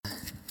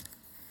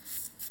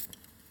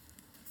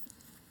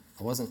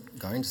I wasn't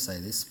going to say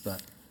this,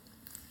 but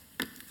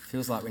it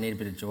feels like we need a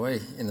bit of joy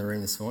in the room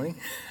this morning.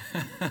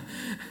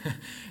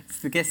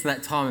 It gets to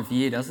that time of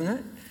year, doesn't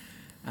it?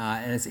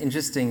 And it's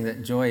interesting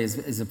that joy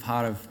is a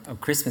part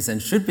of Christmas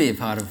and should be a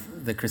part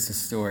of the Christmas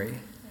story.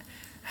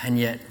 And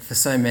yet, for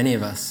so many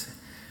of us,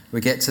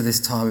 we get to this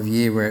time of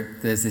year where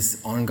there's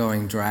this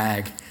ongoing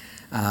drag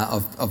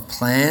of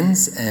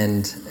plans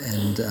and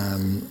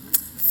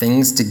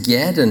things to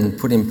get and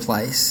put in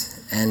place,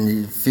 and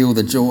you feel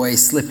the joy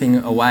slipping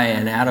away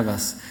and out of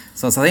us.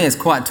 So I think it's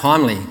quite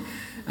timely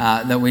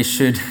that we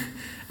should,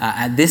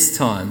 at this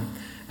time,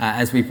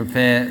 as we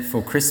prepare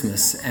for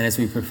Christmas and as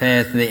we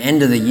prepare for the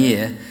end of the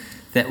year,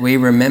 that we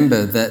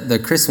remember that the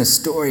Christmas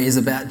story is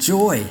about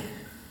joy.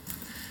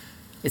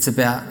 It's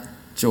about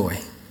joy.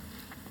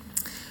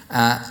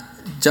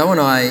 Joe and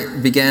I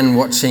began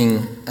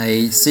watching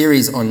a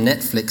series on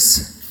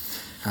Netflix.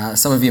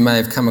 Some of you may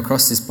have come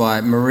across this, by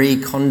Marie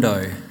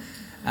Kondo,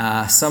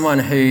 someone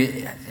who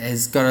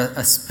has got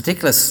a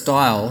particular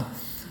style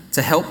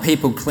to help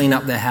people clean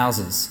up their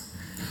houses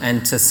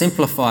and to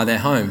simplify their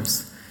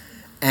homes.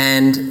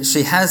 And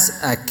she has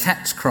a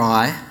catch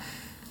cry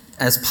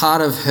as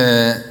part of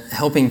her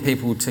helping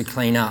people to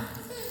clean up.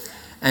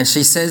 And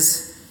she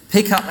says,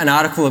 pick up an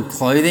article of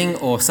clothing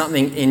or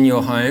something in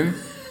your home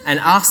and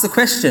ask the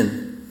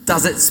question,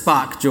 does it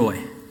spark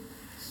joy?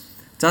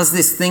 Does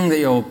this thing that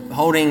you're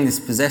holding, this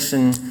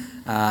possession,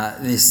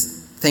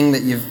 this thing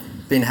that you've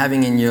been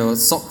having in your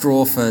sock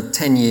drawer for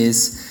 10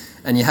 years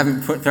and you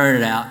haven't thrown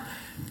it out,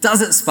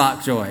 does it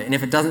spark joy? And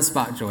if it doesn't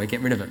spark joy,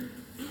 get rid of it.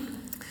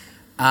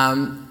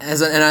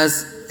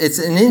 It's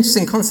an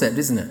interesting concept,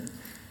 isn't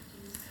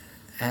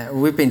it?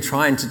 We've been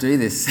trying to do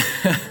this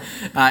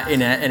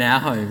in our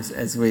homes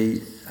as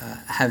we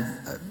have,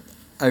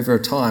 over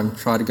time,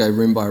 try to go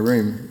room by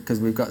room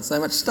because we've got so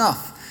much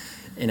stuff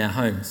in our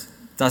homes.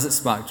 Does it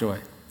spark joy?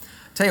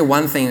 I'll tell you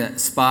one thing that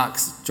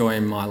sparks joy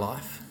in my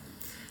life,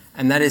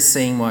 and that is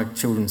seeing my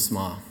children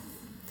smile.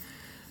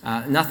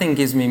 Nothing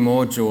gives me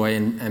more joy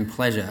and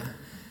pleasure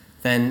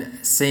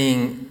than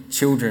seeing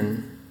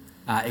children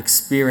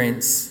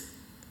experience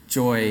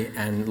joy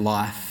and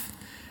life,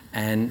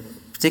 and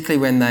particularly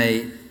when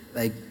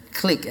they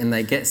click and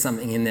they get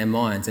something in their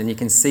minds and you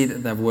can see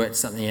that they've worked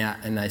something out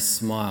and they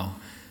smile.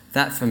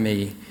 That for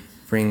me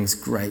brings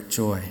great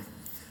joy.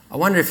 I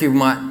wonder if you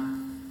might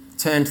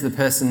turn to the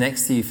person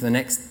next to you for the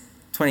next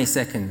 20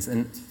 seconds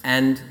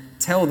and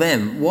tell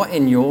them what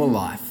in your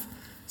life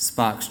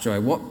sparks joy,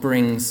 what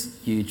brings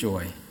you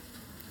joy.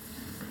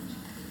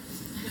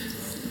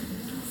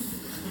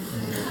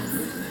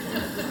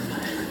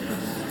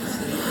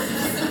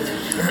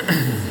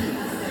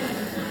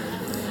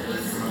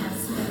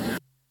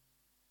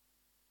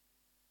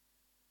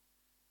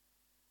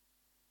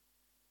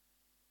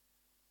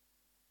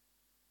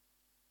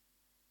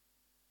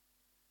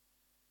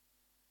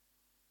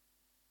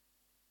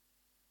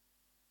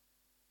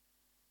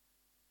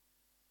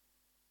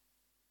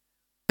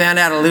 Found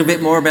out a little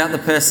bit more about the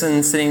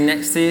person sitting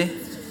next to you?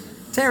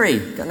 Terry,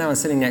 got no one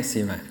sitting next to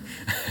you, mate.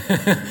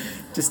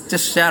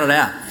 just shout it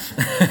out.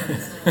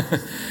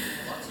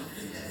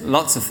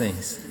 Lots of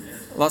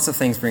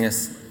things bring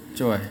us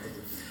joy.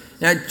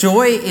 Now,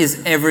 joy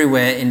is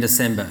everywhere in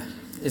December,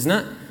 isn't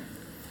it?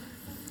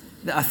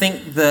 I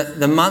think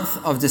the month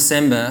of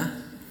December,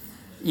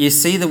 you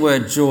see the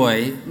word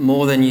joy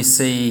more than you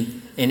see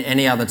in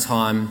any other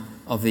time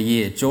of the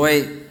year.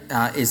 Joy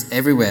is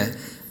everywhere.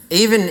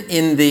 Even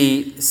in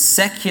the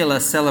secular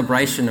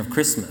celebration of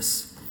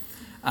Christmas,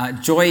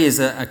 joy is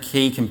a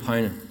key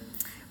component.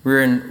 We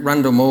were in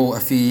Rundle Mall a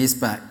few years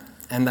back,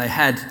 and they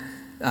had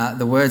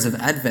the words of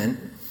Advent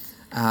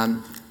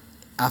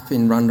up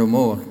in Rundle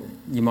Mall.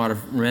 You might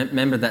have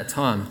remembered that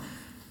time.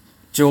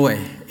 Joy,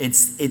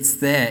 it's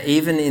there,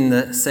 even in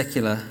the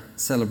secular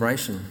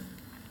celebration.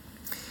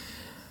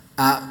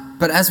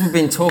 But as we've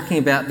been talking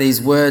about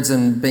these words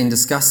and been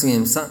discussing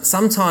them,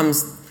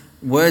 sometimes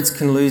words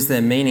can lose their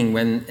meaning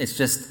when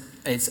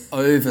it's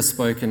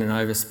overspoken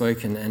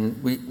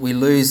and we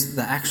lose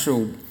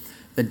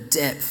the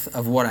depth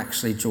of what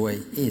actually joy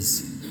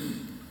is.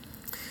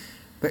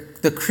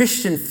 But the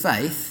Christian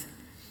faith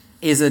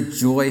is a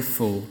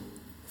joyful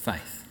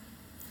faith.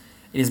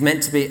 It is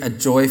meant to be a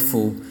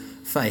joyful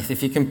faith.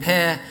 If you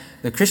compare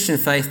the Christian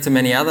faith to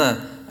many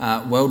other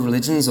world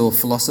religions or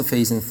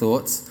philosophies and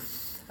thoughts,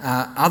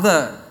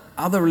 other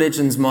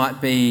religions might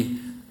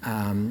be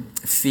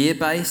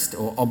fear-based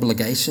or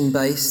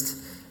obligation-based.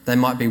 They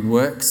might be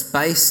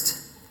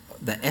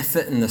works-based, the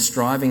effort and the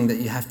striving that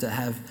you have to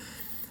have.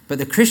 But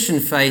the Christian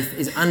faith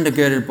is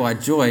undergirded by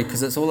joy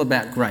because it's all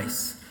about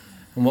grace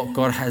and what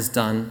God has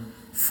done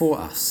for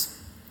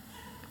us.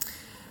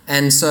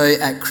 And so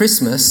at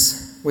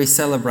Christmas, we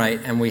celebrate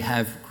and we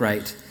have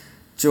great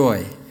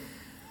joy.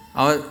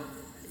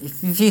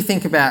 If you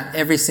think about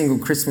every single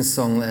Christmas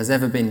song that has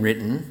ever been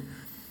written,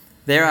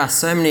 there are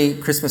so many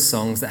Christmas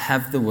songs that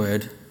have the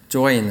word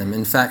joy in them.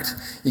 In fact,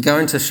 you go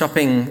into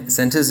shopping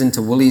centres,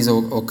 into Woolies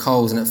or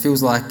Coles, and it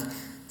feels like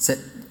it's at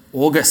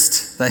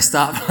August they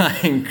start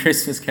playing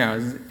Christmas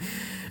carols.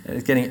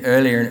 It's getting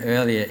earlier and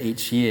earlier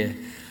each year.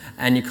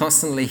 and you're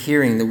constantly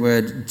hearing the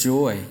word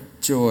joy,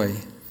 joy,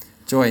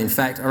 joy. In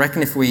fact, I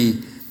reckon if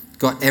we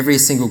got every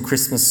single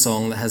Christmas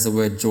song that has the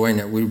word joy in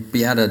it, we'd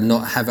be able to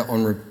not have it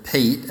on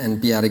repeat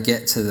and be able to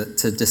get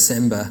to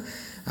December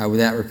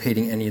without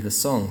repeating any of the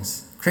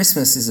songs.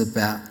 Christmas is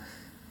about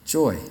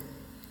joy.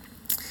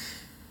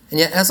 And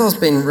yet, as I was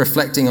been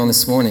reflecting on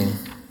this morning,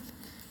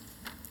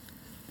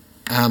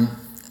 and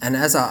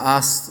as I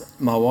asked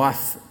my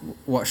wife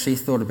what she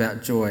thought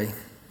about joy,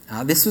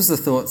 this was the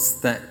thoughts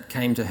that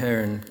came to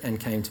her and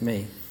came to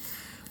me.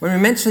 When we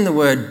mention the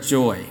word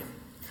joy,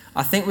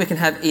 I think we can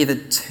have either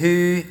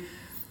two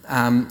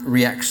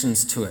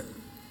reactions to it.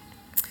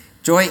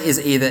 Joy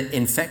is either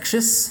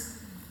infectious.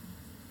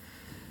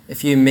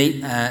 If you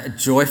meet a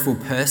joyful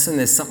person,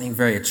 there's something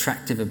very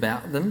attractive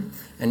about them,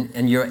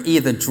 and you're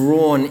either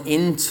drawn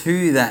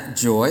into that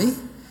joy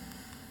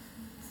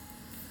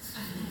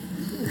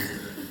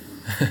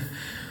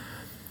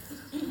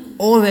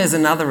or there's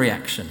another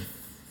reaction.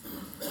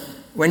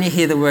 When you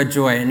hear the word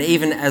joy, and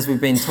even as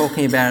we've been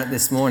talking about it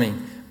this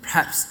morning,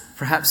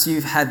 perhaps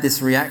you've had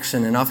this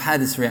reaction, and I've had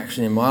this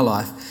reaction in my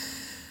life.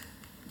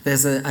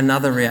 There's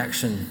another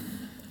reaction,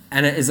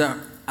 and it is a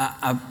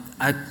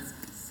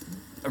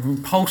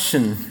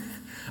repulsion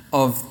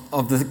of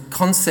the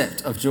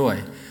concept of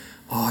joy.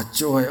 Oh,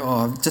 joy,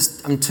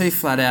 I'm too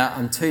flat out,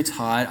 I'm too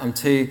tired, I'm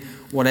too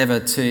whatever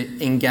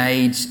to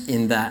engage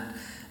in that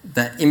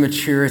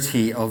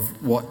immaturity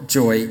of what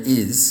joy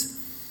is.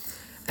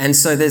 And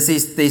so there's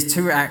these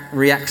two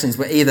reactions.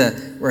 We're either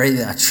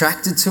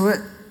attracted to it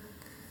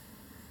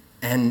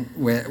and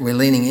we're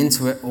leaning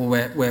into it, or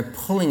we're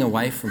pulling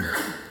away from it.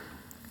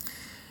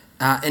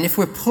 And if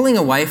we're pulling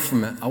away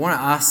from it, I want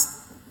to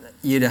ask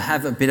you to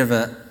have a bit of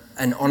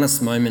an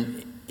honest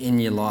moment in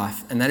your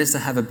life, and that is to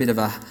have a bit of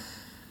a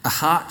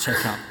heart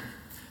checkup.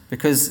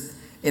 Because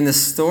in the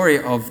story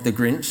of the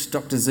Grinch,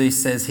 Dr. Seuss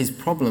says his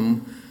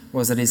problem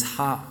was that his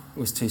heart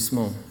was too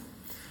small.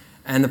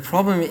 And the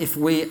problem, if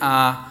we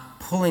are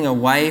pulling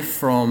away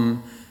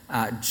from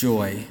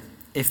joy,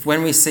 if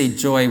when we see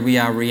joy we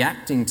are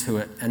reacting to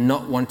it and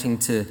not wanting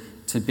to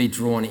be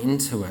drawn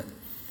into it,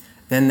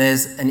 then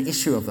there's an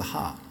issue of the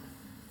heart.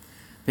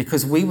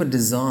 Because we were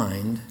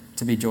designed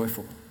to be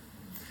joyful.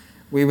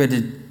 We were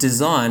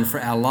designed for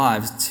our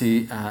lives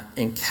to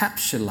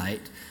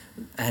encapsulate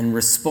and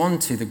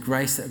respond to the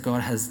grace that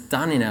God has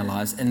done in our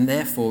lives, and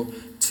therefore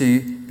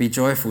to be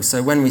joyful.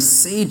 So when we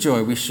see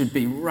joy, we should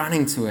be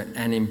running to it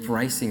and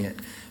embracing it,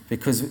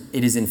 because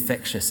it is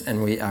infectious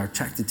and we are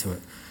attracted to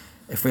it.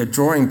 If we're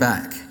drawing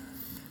back,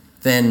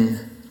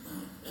 then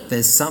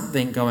there's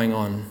something going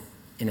on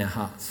in our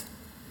hearts.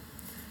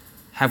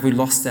 Have we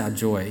lost our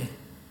joy?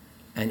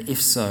 And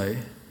if so,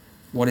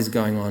 what is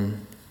going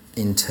on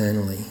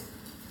internally?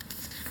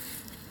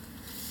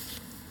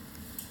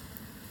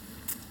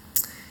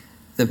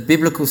 The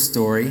biblical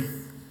story,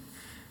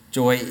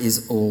 joy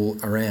is all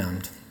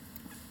around.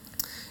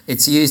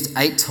 It's used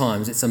 8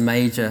 times. It's a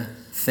major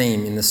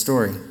theme in the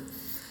story.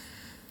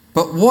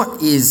 But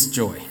what is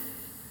joy?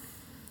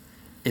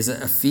 Is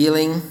it a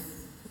feeling?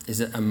 Is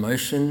it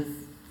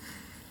emotion?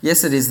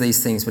 Yes, it is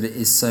these things, but it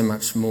is so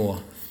much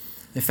more.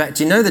 In fact,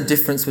 do you know the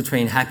difference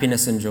between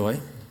happiness and joy?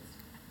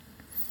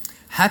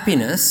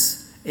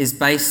 Happiness is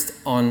based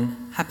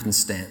on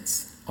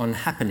happenstance, on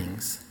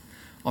happenings,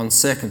 on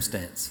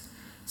circumstance.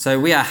 So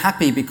we are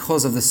happy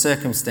because of the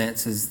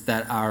circumstances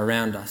that are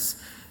around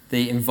us.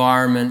 The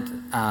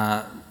environment,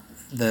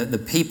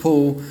 the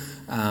people,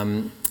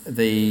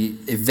 the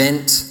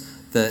event,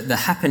 the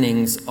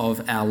happenings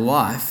of our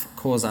life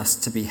cause us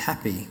to be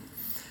happy.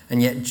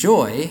 And yet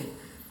joy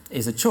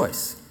is a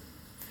choice.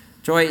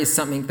 Joy is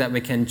something that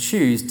we can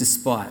choose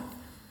despite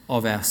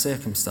of our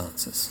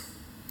circumstances.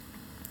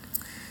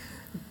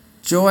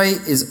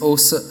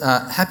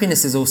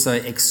 Happiness is also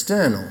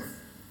external.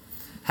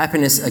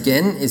 Happiness,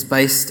 again, is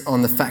based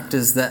on the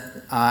factors that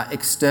are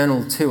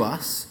external to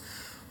us,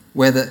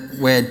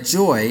 where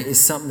joy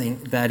is something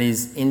that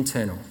is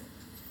internal.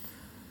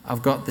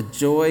 I've got the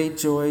joy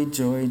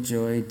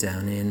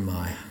down in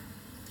my...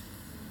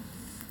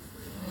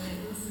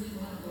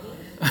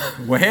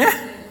 Where?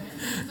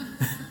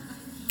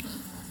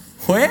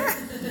 Where?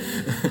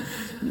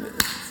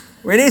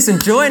 We need some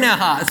joy in our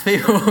hearts,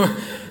 people.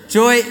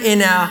 Joy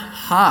in our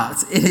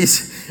hearts. It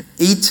is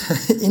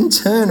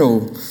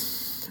internal.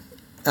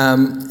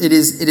 It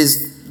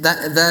is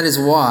that is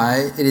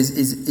why it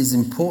is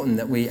important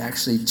that we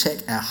actually check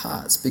our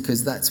hearts,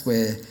 because that's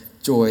where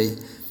joy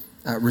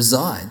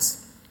resides.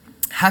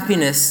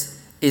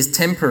 Happiness is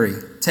temporary.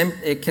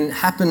 It can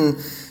happen,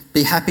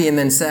 be happy and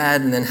then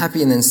sad, and then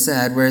happy and then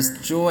sad, whereas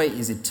joy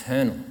is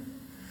eternal.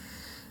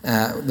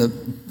 The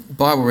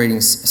Bible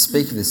readings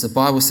speak of this. The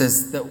Bible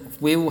says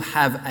that we will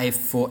have a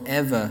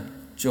forever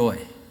joy,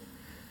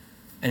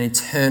 an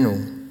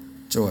eternal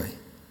joy.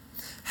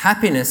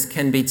 Happiness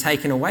can be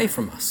taken away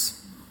from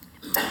us.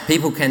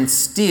 People can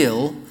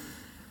steal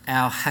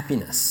our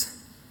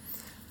happiness,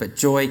 but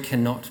joy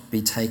cannot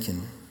be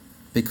taken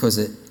because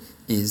it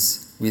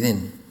is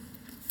within.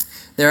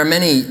 There are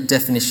many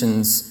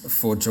definitions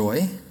for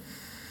joy.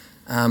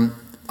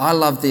 I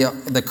love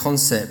the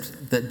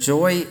concept that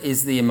joy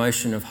is the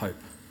emotion of hope.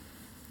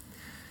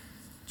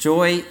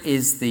 Joy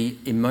is the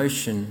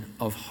emotion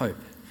of hope.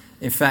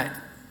 In fact,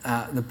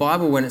 the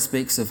Bible, when it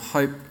speaks of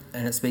hope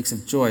and it speaks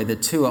of joy, the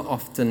two are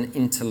often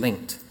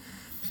interlinked.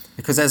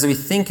 Because as we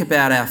think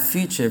about our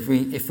future,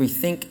 if we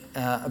think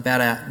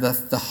about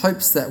the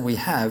hopes that we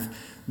have,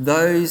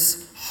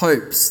 those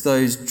hopes,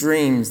 those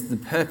dreams, the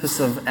purpose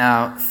of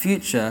our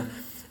future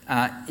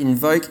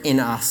invoke in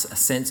us a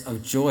sense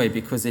of joy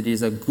because it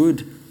is a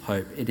good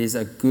hope. It is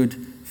a good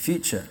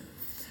future.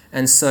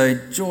 And so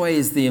joy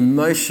is the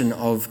emotion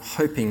of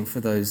hoping for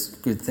those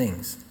good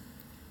things.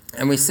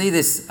 And we see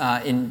this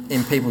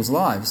in people's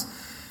lives.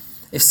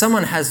 If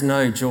someone has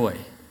no joy,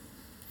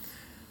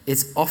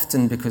 it's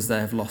often because they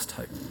have lost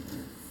hope.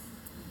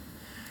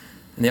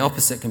 And the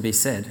opposite can be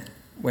said.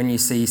 When you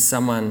see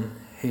someone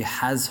who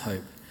has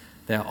hope,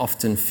 they are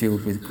often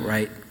filled with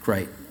great,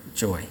 great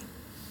joy.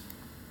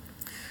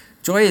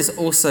 Joy is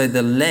also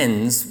the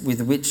lens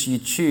with which you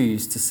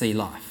choose to see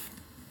life.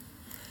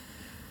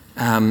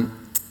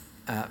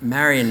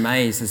 Marion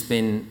Mays has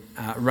been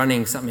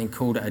running something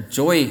called a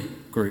joy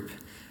group,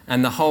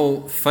 and the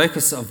whole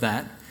focus of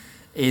that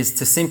is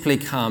to simply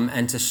come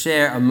and to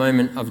share a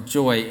moment of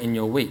joy in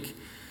your week,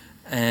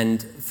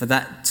 and for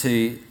that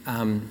to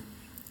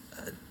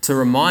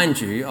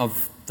remind you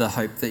of the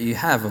hope that you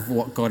have of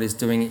what God is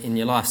doing in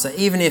your life. So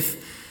even if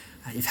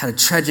you've had a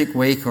tragic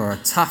week or a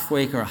tough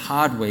week or a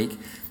hard week,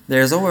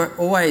 there is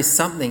always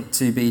something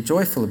to be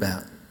joyful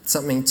about,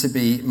 something to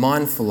be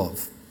mindful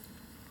of.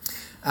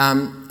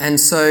 And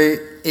so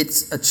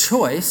it's a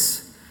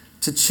choice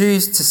to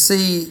choose to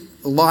see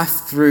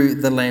life through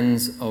the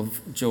lens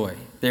of joy.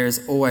 There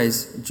is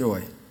always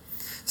joy.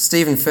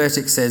 Stephen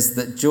Furtick says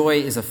that joy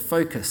is a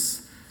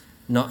focus,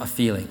 not a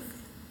feeling.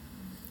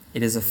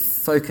 It is a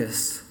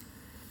focus,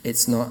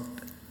 it's not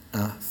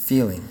a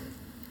feeling.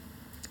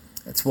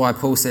 That's why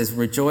Paul says,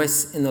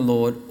 rejoice in the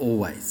Lord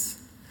always.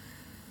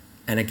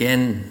 And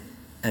again,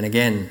 and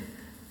again,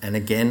 and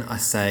again I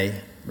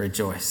say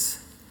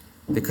rejoice,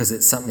 because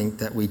it's something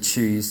that we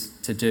choose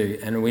to do.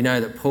 And we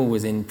know that Paul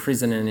was in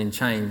prison and in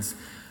chains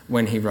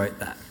when he wrote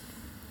that.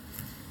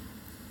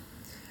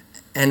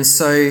 And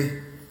so,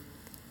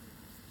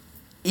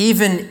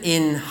 even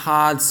in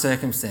hard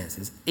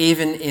circumstances,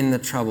 even in the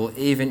trouble,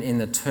 even in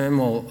the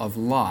turmoil of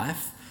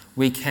life,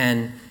 we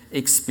can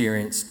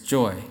experience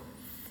joy.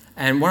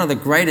 And one of the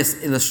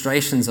greatest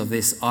illustrations of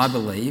this, I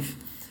believe,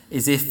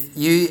 is if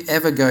you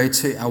ever go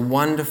to a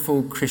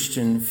wonderful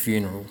Christian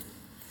funeral.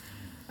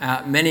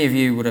 Many of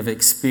you would have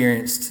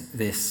experienced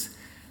this,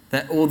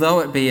 that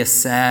although it be a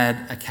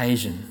sad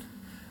occasion,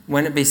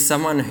 when it be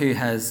someone who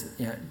has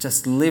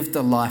just lived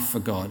a life for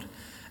God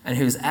and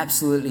who is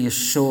absolutely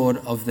assured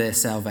of their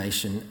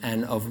salvation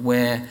and of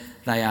where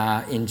they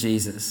are in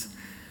Jesus,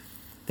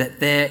 that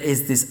there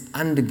is this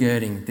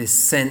undergirding, this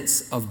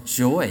sense of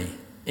joy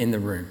in the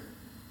room.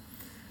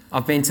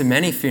 I've been to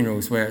many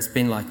funerals where it's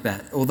been like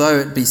that. Although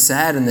it be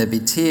sad and there be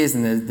tears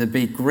and there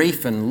be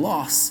grief and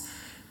loss,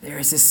 there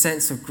is this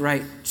sense of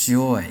great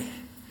joy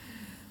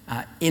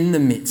in the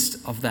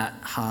midst of that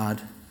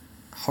hard,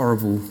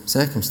 horrible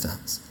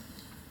circumstance.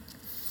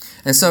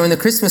 And so in the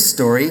Christmas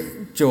story,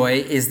 joy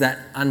is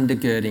that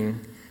undergirding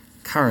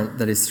current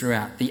that is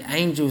throughout. The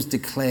angels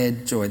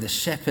declared joy. The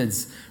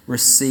shepherds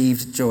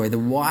received joy. The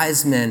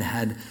wise men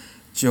had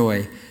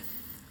joy.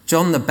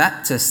 John the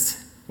Baptist,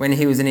 when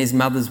he was in his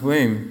mother's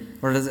womb,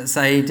 what does it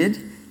say he did?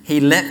 He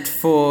leapt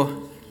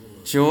for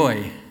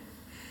joy.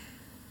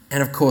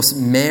 And of course,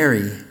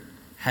 Mary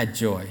had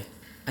joy.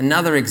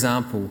 Another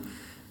example,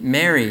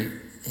 Mary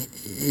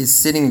is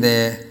sitting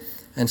there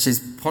and she's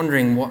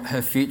pondering what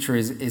her future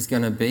is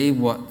going to be,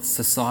 what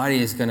society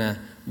is going to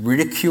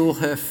ridicule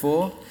her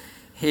for.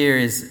 Here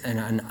is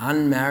an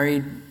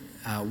unmarried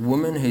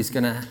woman who's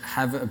going to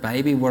have a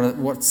baby.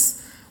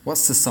 What's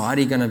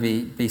society going to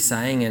be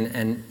saying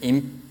and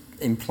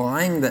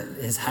implying that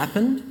has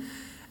happened?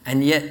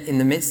 And yet, in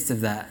the midst of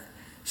that,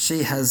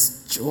 she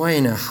has joy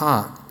in her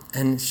heart,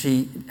 and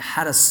she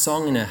had a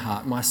song in her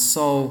heart. My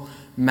soul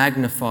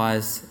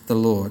magnifies the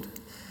Lord.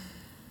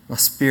 My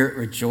spirit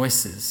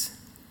rejoices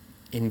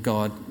in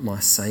God, my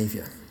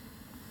Saviour.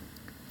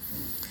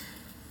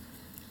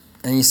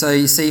 And so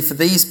you see, for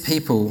these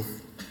people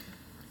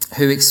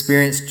who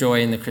experienced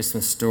joy in the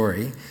Christmas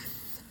story,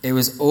 it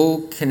was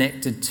all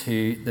connected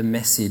to the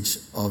message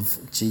of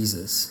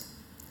Jesus.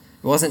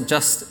 It wasn't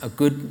just a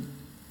good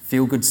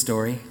feel-good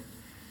story.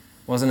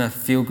 It wasn't a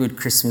feel-good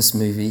Christmas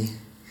movie.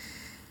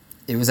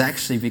 It was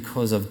actually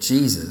because of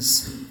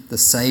Jesus, the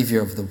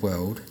Saviour of the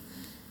world,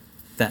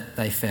 that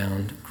they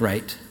found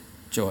great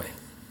joy.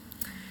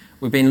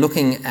 We've been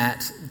looking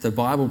at the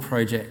Bible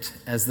Project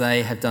as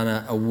they have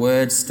done a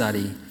word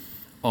study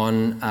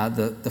on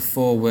the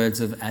 4 words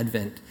of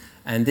Advent.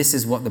 And this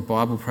is what the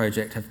Bible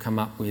Project have come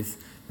up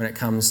with when it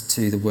comes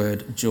to the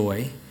word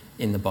joy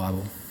in the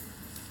Bible.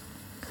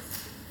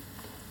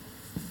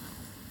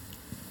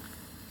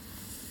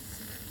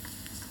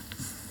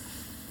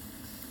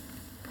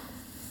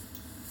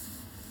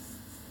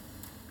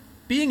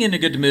 Being in a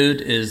good mood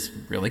is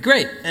really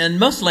great, and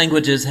most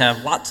languages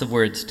have lots of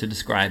words to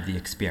describe the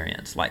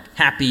experience, like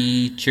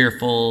happy,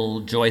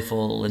 cheerful,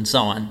 joyful, and so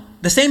on.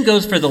 The same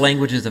goes for the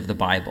languages of the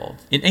Bible.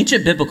 In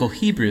ancient biblical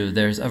Hebrew,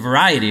 there's a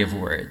variety of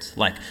words,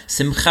 like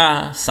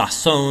simcha,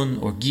 sason,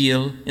 or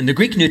gil. In the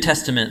Greek New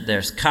Testament,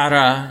 there's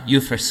kara,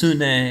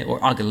 euphrosune, or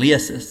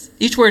agaliasis.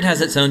 Each word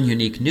has its own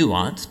unique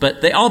nuance, but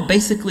they all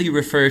basically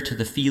refer to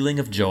the feeling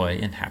of joy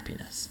and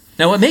happiness.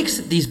 Now, what makes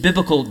these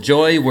biblical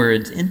joy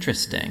words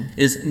interesting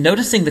is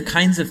noticing the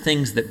kinds of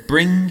things that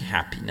bring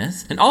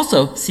happiness, and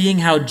also seeing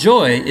how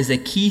joy is a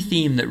key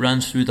theme that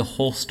runs through the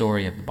whole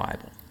story of the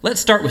Bible. Let's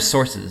start with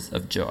sources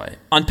of joy.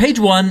 On page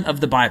 1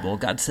 of the Bible,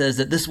 God says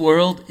that this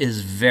world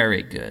is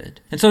very good.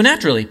 And so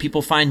naturally,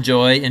 people find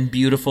joy in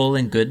beautiful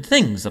and good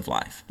things of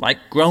life,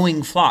 like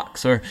growing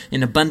flocks or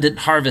an abundant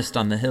harvest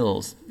on the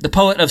hills. The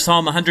poet of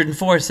Psalm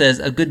 104 says,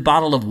 "A good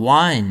bottle of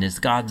wine is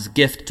God's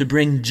gift to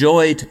bring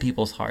joy to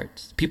people's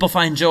hearts." People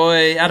find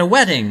joy at a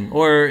wedding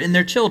or in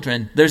their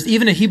children. There's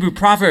even a Hebrew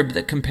proverb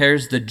that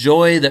compares the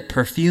joy that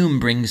perfume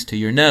brings to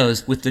your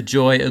nose with the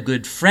joy a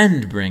good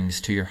friend brings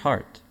to your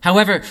heart.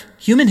 However,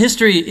 human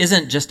history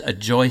isn't just a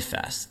joy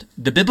fest.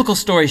 The biblical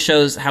story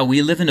shows how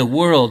we live in a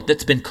world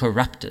that's been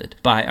corrupted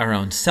by our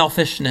own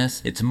selfishness.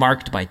 It's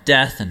marked by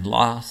death and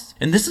loss.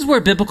 And this is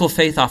where biblical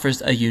faith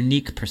offers a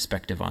unique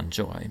perspective on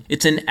joy.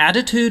 It's an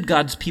attitude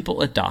God's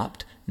people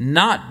adopt,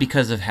 not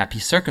because of happy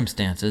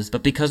circumstances,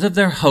 but because of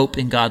their hope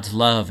in God's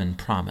love and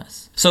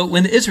promise. So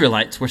when the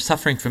Israelites were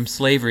suffering from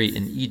slavery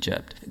in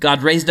Egypt,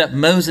 God raised up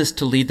Moses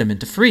to lead them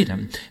into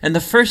freedom. And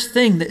the first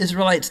thing the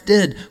Israelites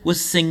did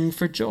was sing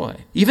for joy.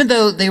 Even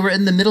though they were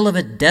in the middle of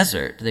a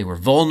desert, they were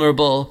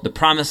vulnerable, the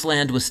promised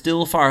land was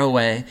still far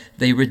away,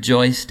 they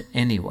rejoiced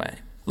anyway.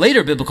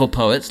 Later biblical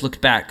poets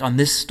looked back on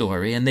this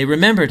story and they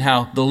remembered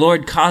how the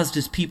Lord caused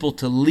his people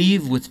to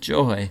leave with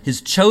joy,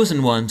 his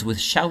chosen ones with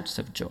shouts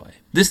of joy.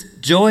 This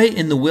joy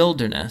in the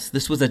wilderness,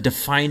 this was a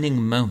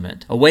defining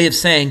moment, a way of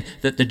saying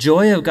that the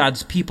joy of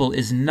God's people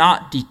is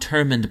not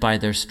determined by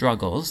their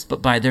struggles,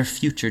 but by their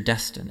future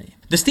destiny.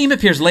 This theme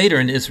appears later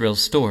in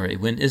Israel's story,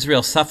 when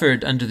Israel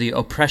suffered under the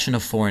oppression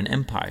of foreign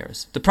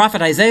empires. The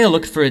prophet Isaiah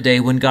looked for a day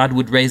when God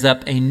would raise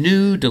up a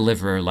new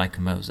deliverer like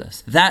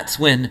Moses. That's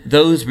when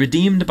those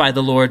redeemed by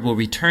the Lord will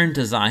return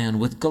to Zion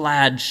with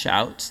glad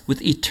shouts,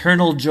 with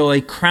eternal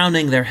joy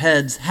crowning their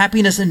heads.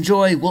 Happiness and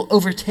joy will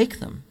overtake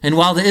them. And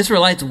while the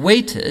Israelites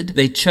waited,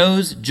 they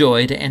chose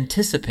joy to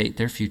anticipate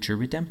their future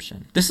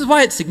redemption. This is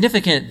why it's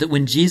significant that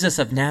when Jesus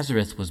of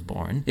Nazareth was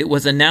born, it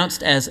was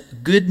announced as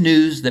good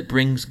news that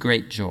brings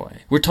great joy.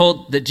 We're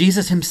told that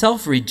Jesus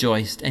himself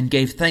rejoiced and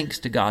gave thanks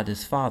to God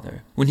his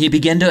Father when he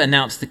began to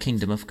announce the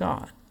kingdom of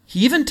God. He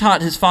even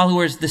taught his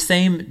followers the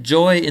same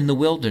joy in the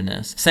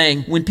wilderness,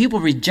 saying, "When people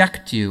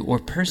reject you or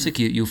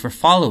persecute you for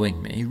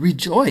following me,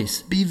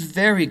 rejoice, be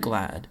very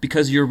glad,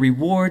 because your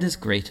reward is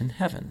great in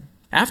heaven."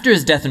 After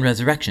his death and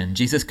resurrection,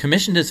 Jesus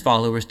commissioned his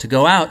followers to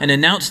go out and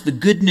announce the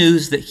good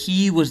news that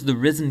he was the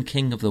risen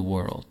King of the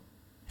world.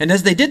 And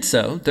as they did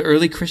so, the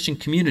early Christian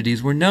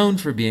communities were known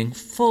for being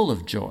full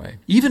of joy,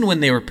 even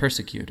when they were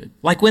persecuted.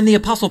 Like when the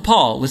Apostle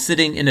Paul was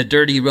sitting in a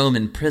dirty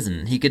Roman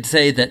prison, he could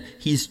say that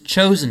he's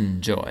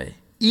chosen joy,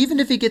 even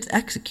if he gets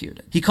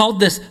executed. He called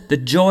this the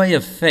joy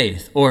of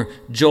faith, or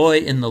joy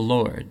in the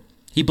Lord.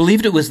 He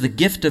believed it was the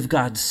gift of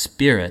God's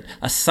Spirit,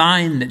 a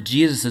sign that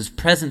Jesus'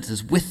 presence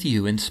is with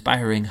you,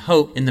 inspiring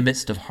hope in the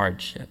midst of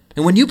hardship.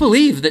 And when you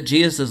believe that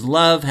Jesus'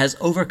 love has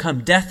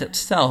overcome death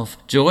itself,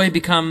 joy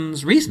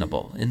becomes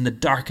reasonable in the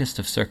darkest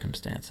of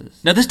circumstances.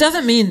 Now, this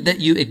doesn't mean that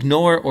you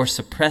ignore or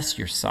suppress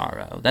your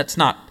sorrow. That's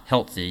not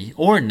healthy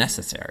or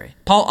necessary.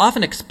 Paul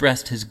often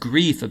expressed his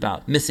grief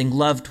about missing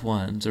loved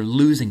ones or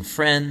losing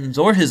friends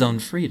or his own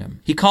freedom.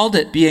 He called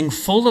it being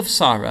full of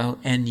sorrow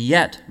and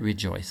yet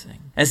rejoicing.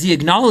 As he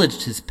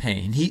acknowledged his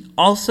pain, he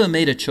also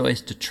made a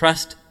choice to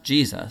trust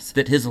Jesus,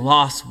 that his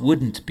loss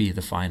wouldn't be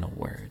the final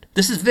word.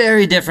 This is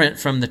very different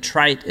from the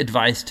trite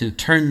advice to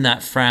turn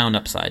that frown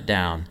upside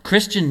down.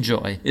 Christian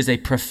joy is a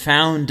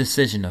profound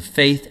decision of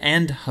faith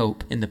and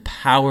hope in the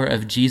power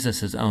of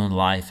Jesus' own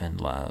life and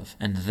love.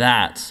 And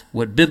that's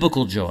what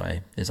biblical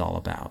joy is all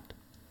about.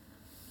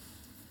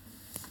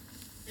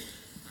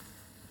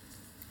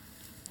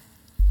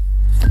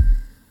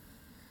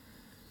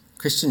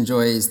 Christian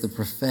joy is the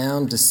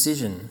profound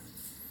decision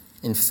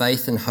in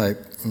faith and hope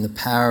in the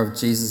power of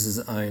Jesus'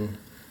 own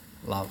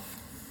love.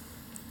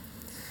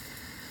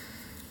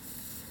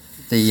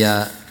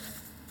 I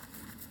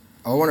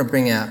want to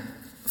bring out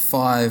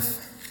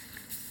 5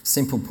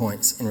 simple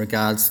points in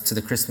regards to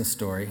the Christmas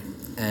story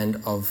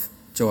and of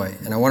joy.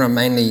 And I want to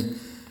mainly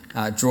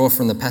draw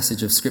from the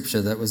passage of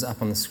Scripture that was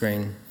up on the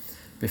screen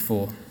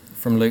before,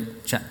 from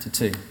Luke chapter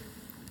 2.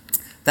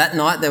 That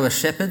night there were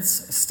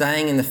shepherds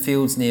staying in the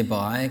fields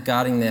nearby,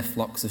 guarding their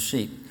flocks of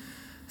sheep.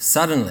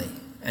 Suddenly,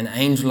 an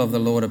angel of the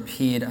Lord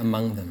appeared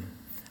among them,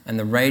 and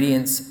the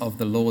radiance of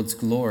the Lord's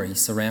glory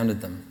surrounded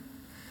them.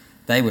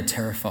 They were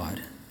terrified,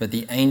 but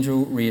the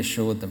angel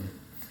reassured them.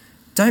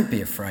 "Don't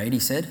be afraid," he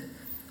said.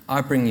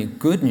 "I bring you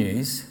good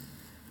news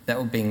that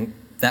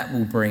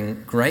will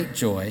bring great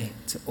joy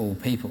to all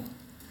people.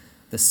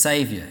 The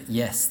Saviour,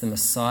 yes, the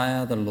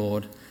Messiah, the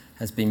Lord,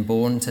 has been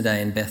born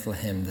today in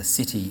Bethlehem, the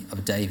city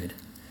of David.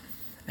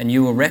 And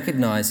you will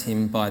recognise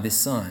him by this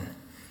sign.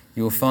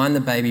 You will find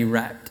the baby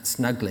wrapped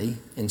snugly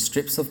in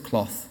strips of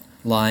cloth,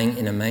 lying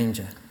in a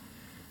manger."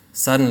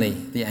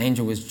 Suddenly the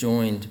angel was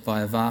joined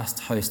by a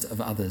vast host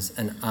of others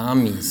and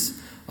armies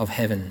of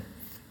heaven,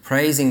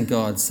 praising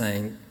God,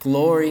 saying,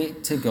 "Glory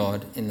to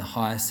God in the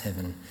highest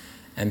heaven,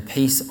 and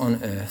peace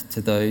on earth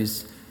to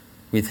those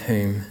with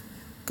whom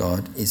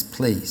God is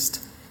pleased."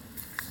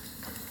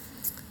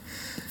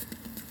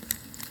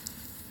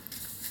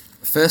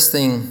 First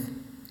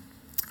thing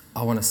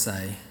I want to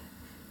say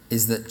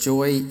is that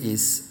joy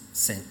is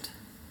sent.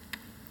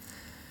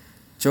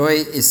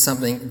 Joy is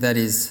something that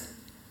is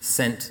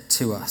sent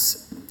to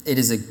us. It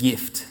is a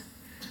gift.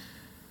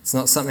 It's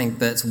not something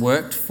that's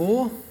worked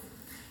for.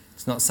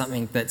 It's not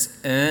something that's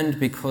earned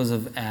because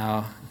of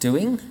our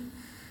doing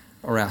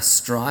or our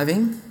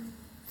striving.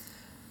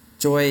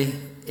 Joy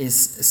is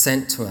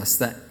sent to us.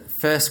 That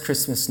first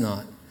Christmas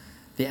night,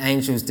 the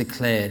angels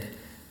declared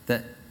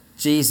that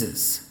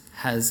Jesus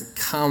has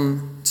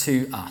come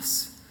to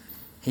us.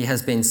 He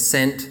has been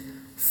sent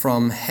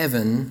from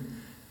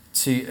heaven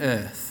to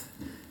earth.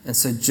 And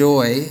so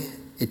joy,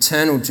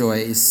 eternal joy,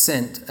 is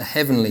sent, a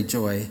heavenly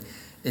joy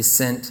is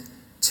sent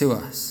to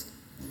us.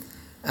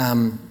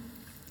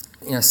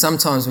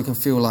 Sometimes we can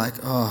feel like,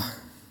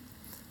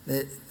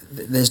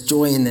 there's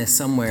joy in there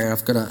somewhere.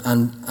 I've got to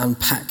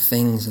unpack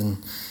things and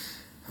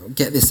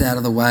get this out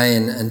of the way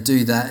and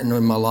do that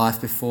in my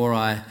life before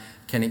I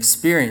can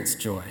experience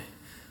joy.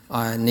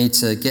 I need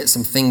to get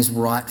some things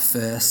right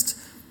first.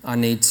 I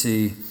need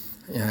to,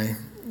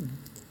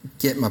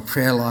 get my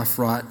prayer life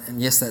right.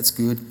 And yes, that's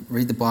good.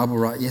 Read the Bible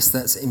right. Yes,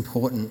 that's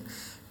important.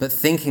 But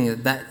thinking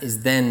that is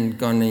then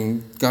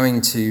going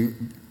to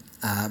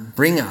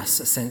bring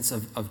us a sense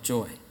of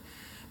joy.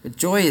 But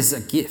joy is a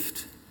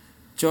gift.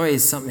 Joy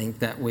is something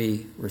that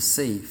we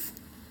receive.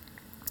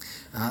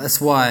 That's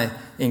why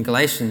in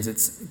Galatians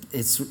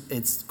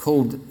it's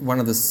called one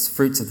of the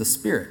fruits of the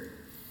Spirit.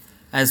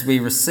 As we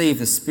receive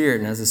the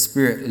Spirit and as the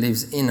Spirit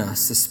lives in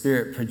us, the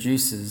Spirit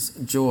produces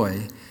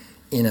joy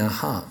in our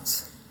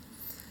hearts.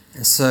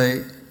 And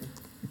so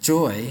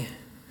joy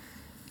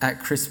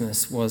at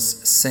Christmas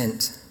was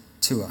sent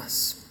to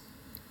us.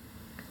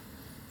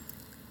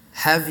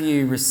 Have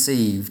you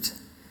received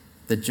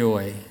the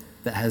joy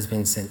that has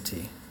been sent to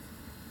you?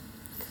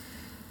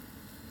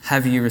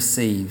 Have you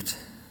received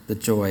the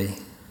joy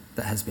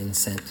that has been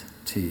sent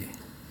to you?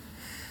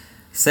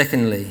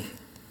 Secondly,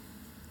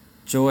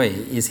 joy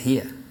is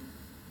here.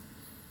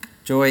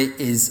 Joy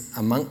is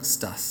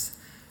amongst us.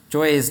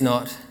 Joy is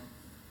not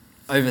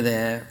over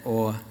there,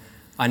 or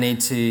I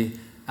need to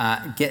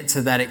get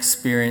to that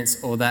experience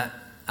or that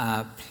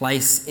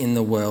place in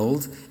the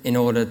world in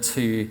order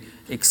to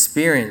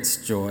experience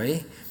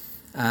joy.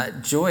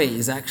 Joy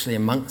is actually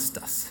amongst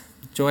us.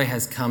 Joy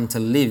has come to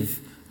live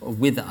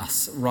with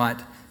us, right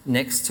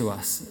next to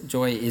us.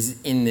 Joy is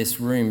in this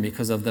room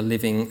because of the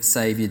living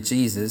Saviour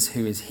Jesus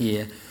who is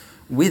here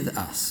with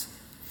us.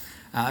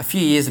 A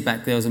few years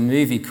back there was a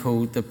movie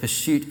called The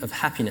Pursuit of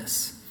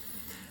Happiness.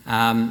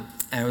 And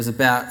it was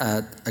about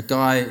a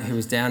guy who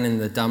was down in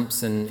the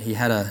dumps, and he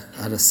had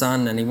a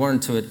son, and he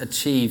wanted to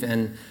achieve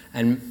and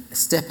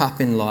step up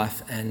in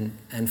life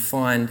and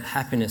find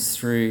happiness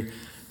through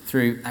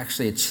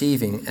actually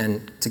achieving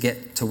and to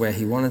get to where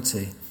he wanted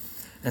to.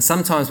 And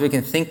sometimes we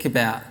can think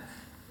about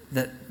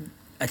that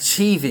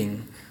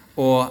achieving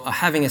or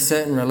having a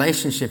certain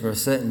relationship or a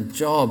certain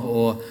job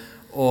or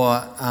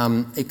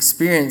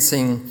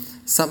experiencing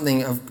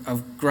something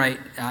of great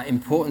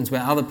importance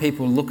where other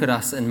people look at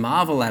us and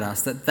marvel at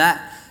us,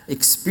 that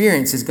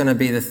experience is going to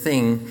be the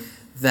thing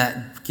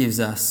that gives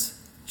us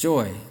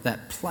joy,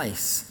 that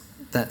place,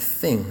 that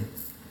thing.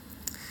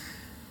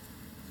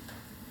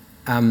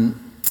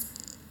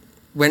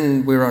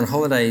 When we were on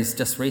holidays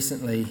just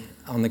recently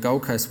on the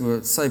Gold Coast, we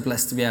were so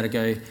blessed to be able to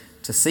go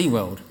to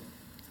SeaWorld.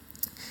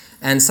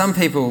 And some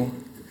people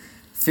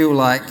feel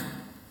like,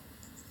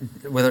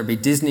 whether it be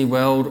Disney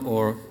World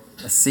or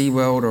a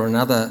SeaWorld or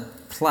another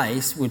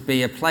place, would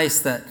be a place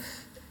that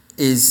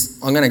is,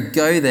 I'm going to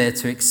go there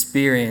to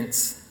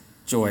experience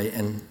joy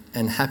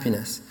and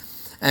happiness.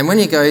 And when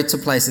you go to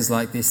places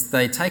like this,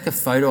 they take a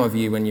photo of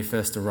you when you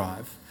first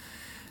arrive.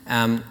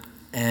 And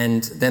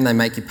then they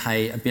make you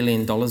pay $1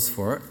 billion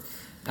for it.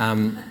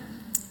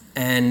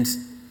 And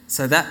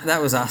so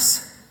that was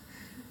us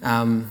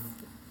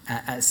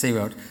at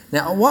SeaWorld.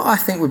 Now, what I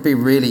think would be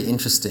really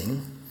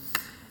interesting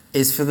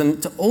is for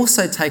them to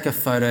also take a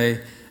photo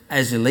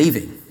as you're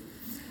leaving,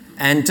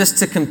 and just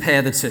to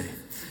compare the two.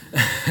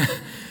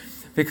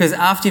 Because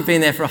after you've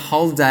been there for a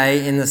whole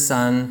day in the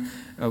sun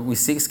with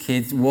 6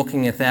 kids,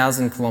 walking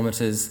 1,000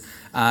 kilometres,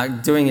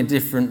 spending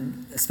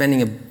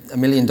 $1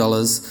 million,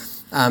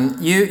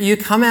 you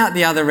come out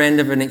the other end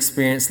of an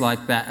experience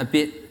like that a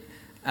bit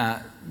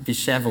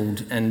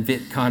dishevelled and a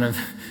bit kind of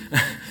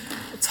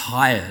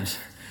tired.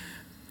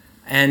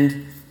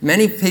 And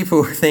many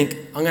people think,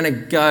 I'm going to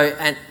go,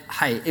 and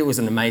hey, it was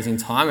an amazing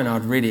time and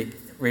I'd really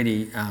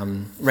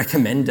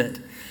recommend it.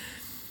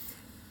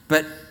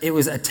 But it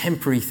was a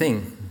temporary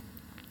thing,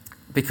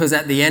 because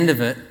at the end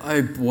of it,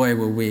 oh boy,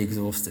 were we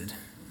exhausted.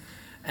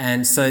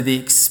 And so the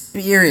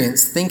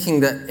experience,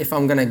 thinking that if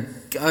I'm going to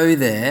go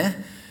there,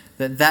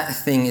 that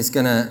thing is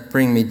going to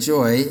bring me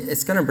joy,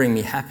 it's going to bring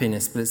me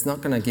happiness, but it's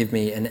not going to give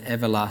me an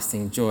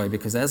everlasting joy,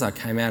 because as I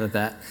came out of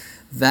that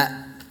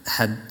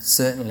had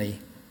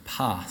certainly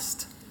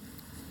passed.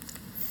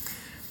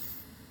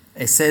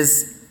 It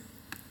says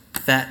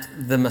that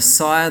the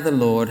Messiah, the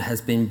Lord,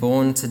 has been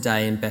born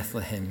today in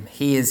Bethlehem.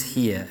 He is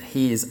here.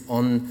 He is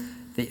on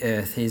the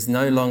earth. He is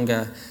no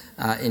longer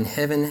in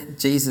heaven.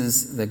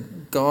 Jesus, the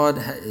God,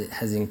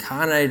 has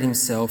incarnated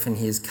himself, and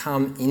he has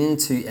come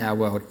into our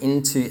world,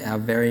 into our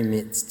very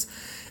midst,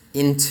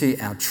 into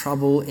our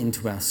trouble,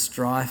 into our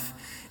strife,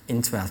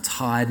 into our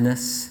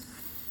tiredness,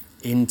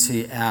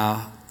 into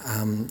our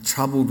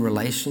troubled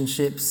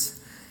relationships,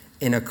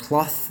 in a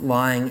cloth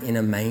lying in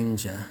a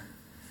manger,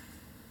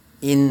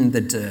 in the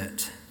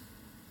dirt,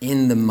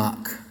 in the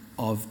muck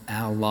of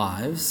our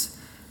lives.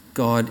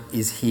 God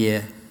is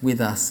here with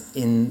us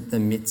in the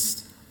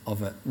midst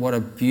of it. What a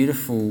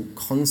beautiful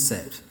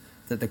concept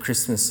that the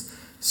Christmas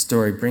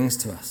story brings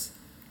to us.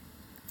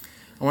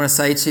 I want to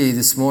say to you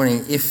this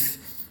morning, if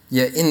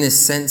you're in this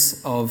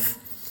sense of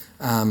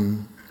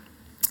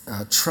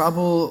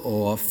trouble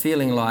or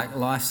feeling like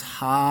life's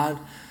hard,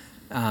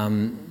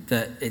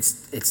 that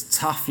it's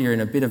tough, you're in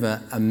a bit of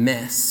a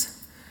mess,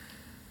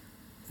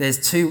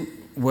 there's two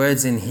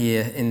words in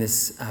here in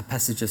this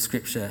passage of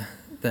Scripture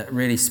that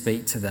really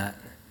speak to that.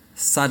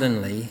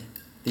 Suddenly,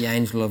 the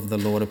angel of the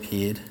Lord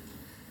appeared.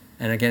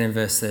 And again in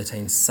verse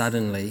 13,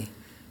 suddenly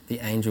the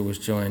angel was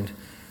joined.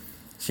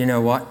 Do you know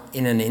what?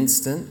 In an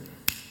instant,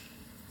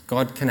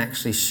 God can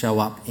actually show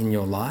up in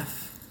your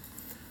life,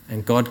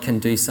 and God can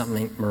do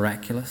something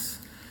miraculous,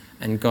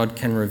 and God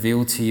can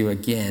reveal to you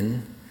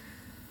again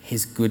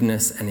his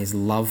goodness and his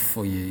love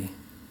for you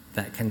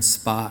that can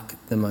spark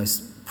the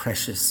most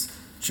precious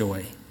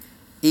joy,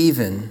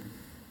 even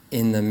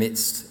in the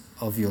midst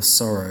of your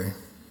sorrow.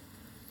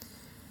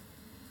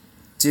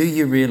 Do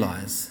you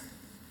realize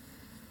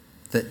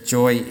that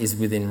joy is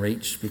within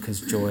reach,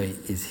 because joy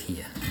is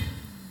here?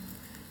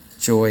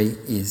 Joy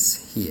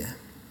is here.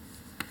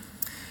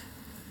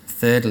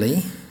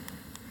 Thirdly,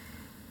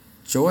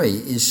 joy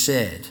is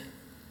shared.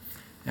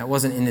 Now, it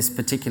wasn't in this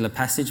particular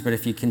passage, but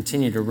if you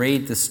continue to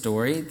read the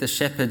story, the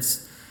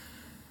shepherds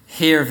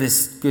hear of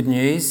this good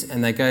news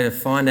and they go to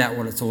find out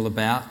what it's all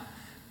about.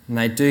 And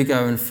they do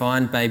go and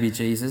find baby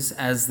Jesus,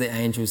 as the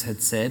angels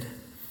had said.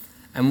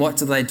 And what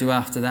do they do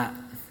after that?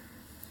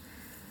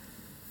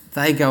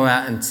 They go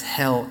out and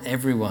tell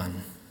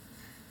everyone.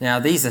 Now,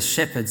 these are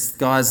shepherds,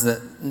 guys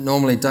that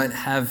normally don't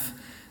have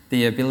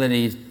the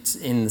ability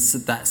in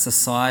that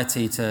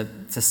society to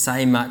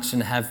say much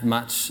and have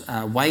much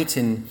weight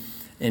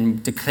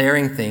in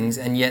declaring things,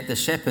 and yet the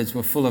shepherds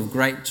were full of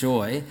great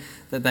joy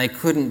that they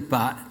couldn't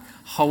but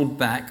hold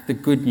back the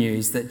good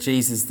news that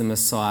Jesus the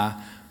Messiah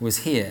was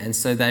here. And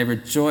so they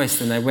rejoiced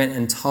and they went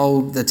and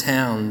told the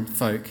town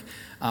folk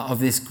of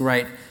this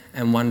great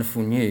and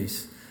wonderful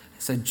news.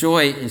 So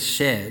joy is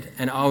shared.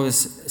 And I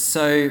was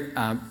so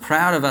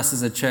proud of us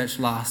as a church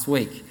last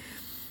week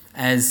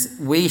as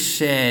we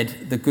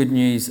shared the good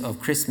news of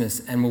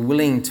Christmas and were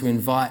willing to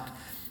invite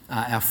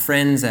our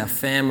friends, our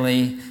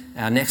family,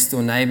 our next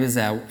door neighbours,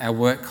 our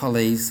work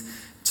colleagues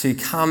to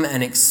come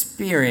and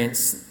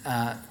experience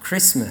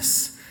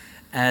Christmas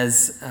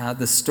as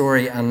the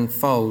story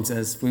unfolds,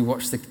 as we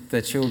watch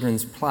the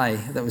children's play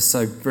that was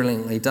so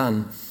brilliantly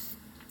done.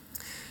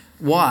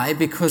 Why?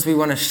 Because we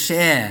want to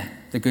share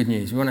the good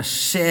news. We want to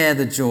share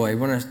the joy.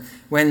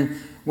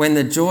 When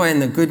the joy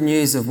and the good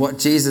news of what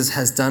Jesus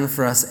has done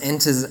for us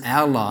enters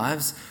our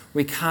lives,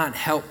 we can't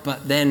help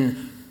but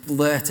then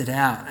blurt it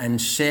out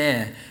and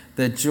share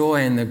the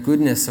joy and the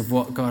goodness of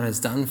what God has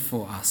done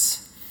for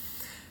us.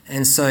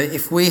 And so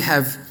if we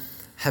have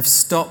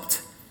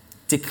stopped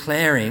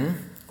declaring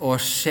or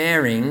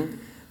sharing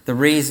the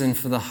reason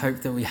for the hope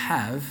that we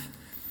have,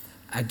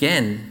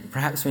 again,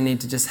 perhaps we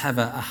need to just have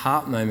a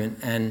heart moment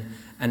and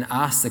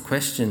ask the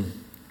question,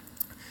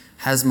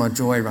 has my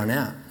joy run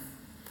out?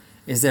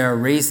 Is there a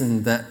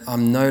reason that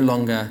I'm no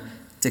longer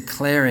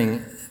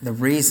declaring the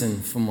reason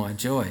for my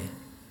joy?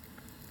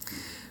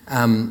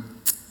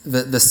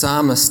 The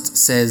psalmist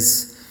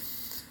says,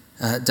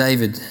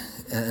 David,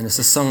 and it's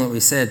a song that we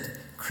said,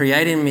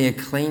 "Create in me a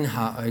clean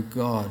heart, O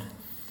God.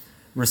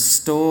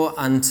 Restore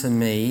unto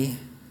me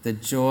the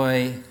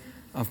joy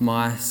of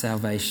my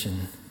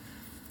salvation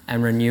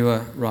and renew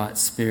a right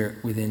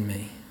spirit within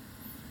me."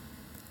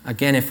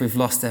 Again, if we've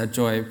lost our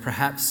joy,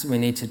 perhaps we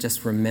need to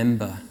just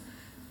remember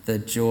the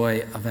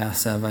joy of our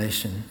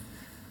salvation,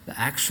 the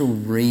actual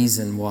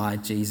reason why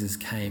Jesus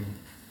came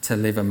to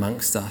live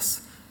amongst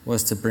us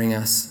was to bring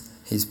us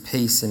his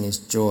peace and his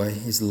joy,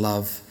 his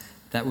love,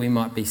 that we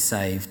might be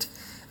saved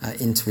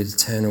into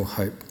eternal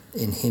hope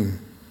in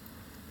him.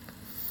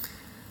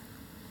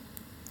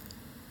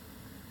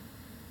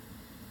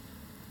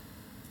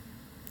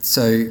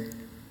 So,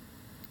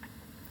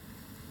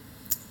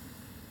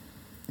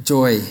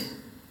 joy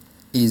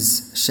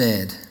is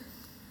shared.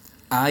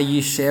 Are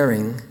you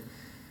sharing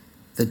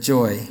the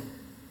joy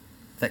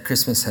that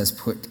Christmas has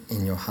put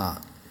in your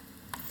heart?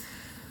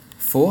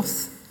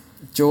 Fourth,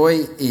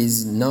 joy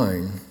is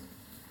known.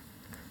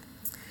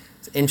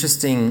 It's an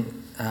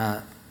interesting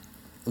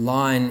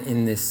line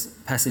in this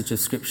passage of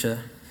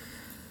Scripture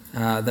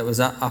that was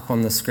up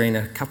on the screen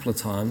a couple of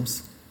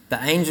times.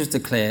 The angels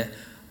declare,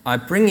 I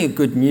bring you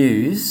good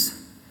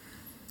news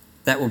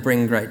that will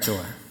bring great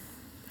joy.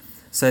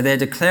 So they're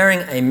declaring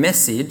a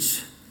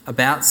message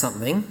about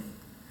something,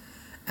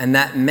 and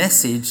that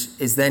message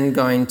is then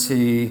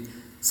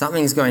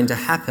something's going to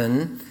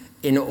happen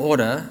in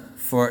order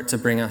for it to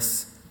bring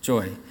us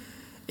joy.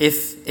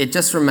 If it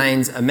just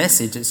remains a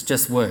message, it's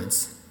just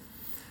words.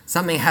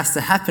 Something has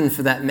to happen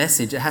for that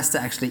message. It has to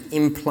actually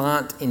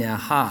implant in our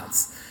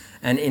hearts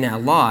and in our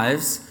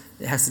lives.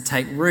 It has to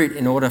take root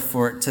in order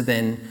for it to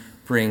then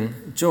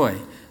bring joy.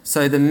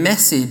 So the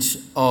message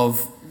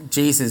of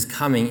Jesus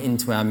coming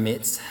into our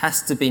midst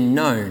has to be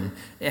known.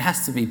 It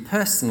has to be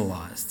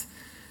personalised.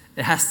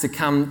 It has to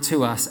come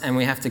to us, and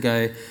we have to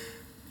go,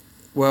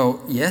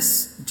 well,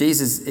 yes,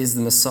 Jesus is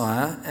the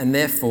Messiah, and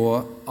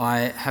therefore I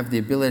have the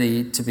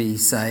ability to be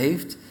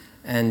saved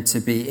and to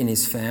be in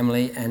his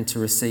family and to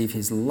receive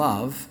his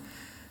love.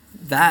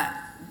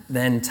 That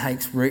then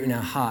takes root in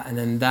our heart, and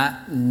then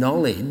that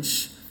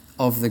knowledge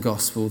of the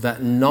gospel,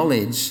 that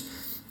knowledge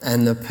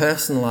and the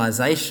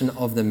personalisation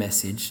of the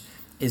message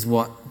is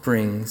what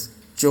brings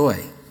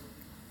joy.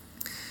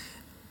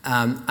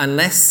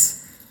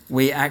 Unless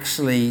we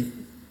actually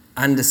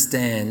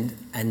understand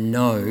and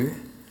know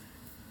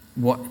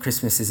what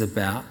Christmas is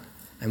about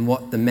and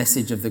what the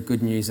message of the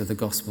good news of the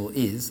gospel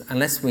is,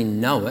 unless we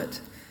know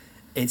it,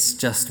 it's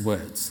just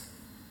words.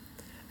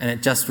 And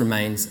it just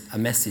remains a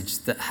message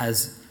that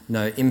has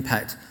no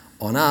impact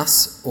on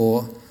us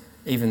or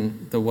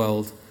even the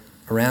world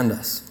around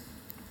us.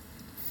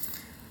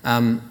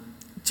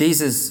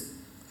 Jesus,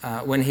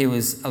 when he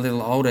was a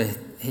little older,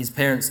 his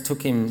parents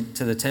took him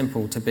to the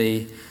temple to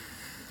be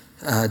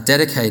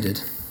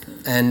dedicated.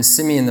 And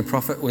Simeon the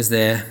prophet was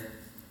there,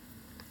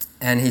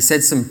 and he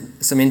said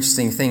some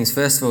interesting things.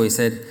 First of all, he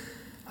said,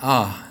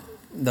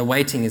 the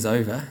waiting is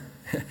over.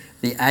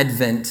 The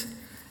Advent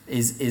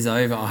is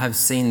over. I have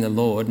seen the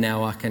Lord,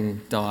 now I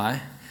can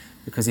die,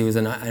 because he was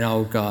an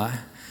old guy.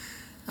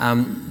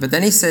 But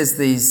then he says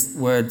these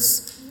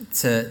words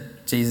to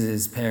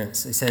Jesus'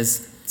 parents. He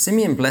says,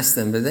 Simeon blessed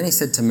them, but then he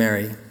said to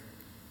Mary,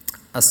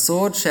 a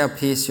sword shall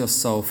pierce your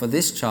soul, for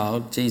this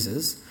child,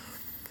 Jesus,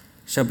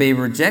 shall be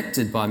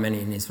rejected by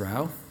many in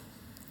Israel,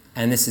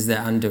 and this is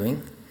their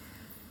undoing,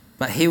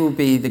 but he will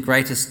be the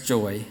greatest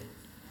joy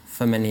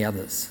for many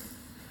others.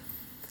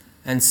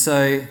 And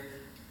so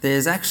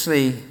there's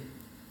actually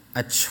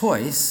a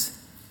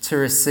choice to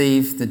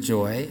receive the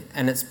joy,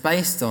 and it's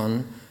based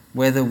on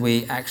whether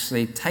we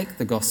actually take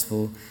the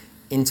gospel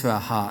into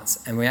our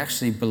hearts and we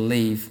actually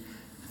believe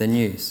the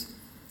news.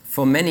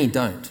 For many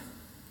don't.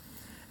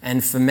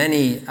 And for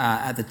many,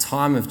 at the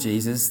time of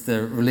Jesus,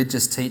 the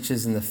religious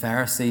teachers and the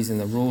Pharisees and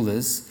the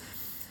rulers,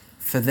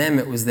 for them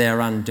it was their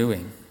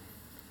undoing.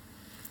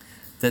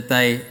 That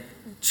they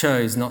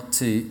chose not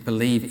to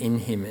believe in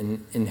him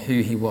and in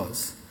who he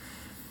was.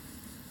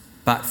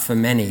 But for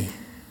many,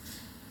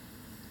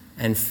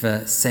 and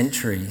for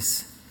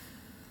centuries,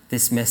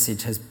 this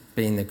message has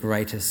been the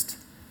greatest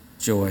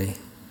joy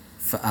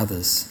for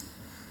others.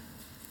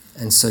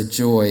 And so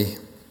joy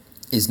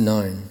is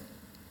known.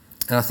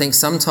 And I think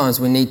sometimes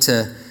we need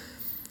to,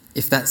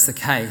 if that's the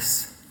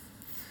case,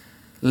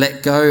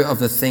 let go of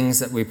the things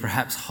that we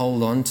perhaps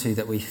hold on to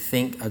that we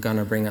think are going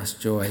to bring us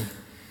joy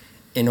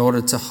in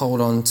order to hold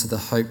on to the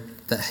hope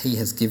that he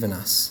has given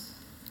us,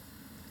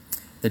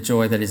 the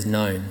joy that is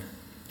known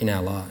in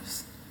our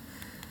lives.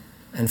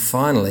 And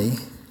finally,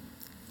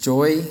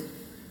 joy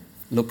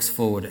looks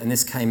forward. And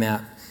this came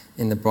out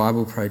in the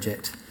Bible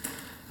Project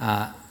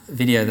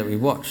video that we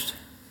watched,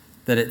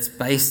 that it's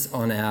based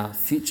on our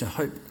future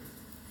hope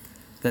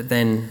that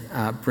then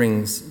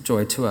brings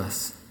joy to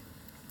us.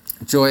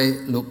 Joy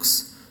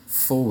looks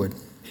forward.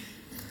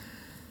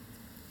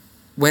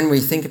 When we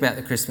think about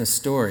the Christmas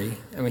story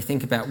and we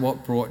think about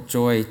what brought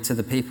joy to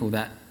the people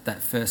that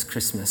first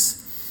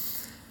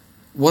Christmas,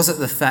 was it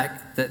the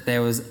fact that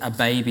there was a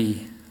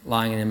baby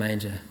lying in a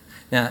manger?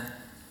 Now,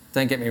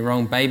 don't get me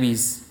wrong,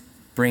 babies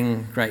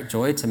bring great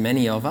joy to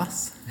many of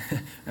us,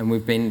 and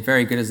we've been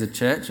very good as a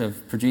church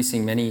of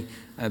producing many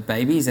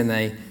babies, and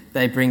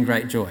they bring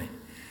great joy.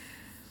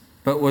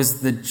 But was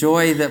the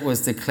joy that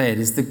was declared,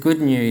 is the good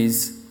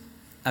news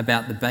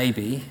about the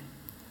baby,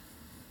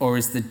 or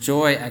is the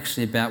joy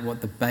actually about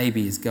what the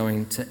baby is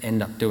going to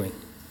end up doing?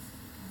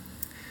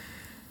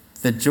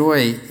 The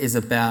joy is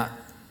about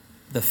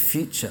the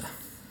future.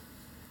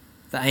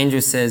 The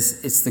angel says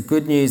it's the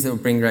good news that will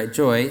bring great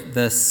joy.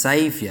 The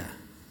Saviour,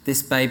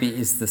 this baby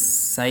is the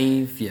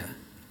Saviour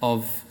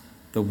of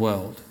the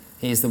world.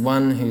 He is the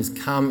one who has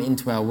come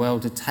into our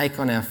world to take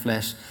on our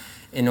flesh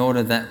in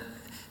order that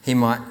he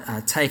might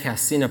take our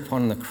sin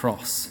upon the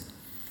cross,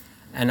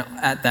 and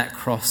at that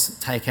cross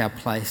take our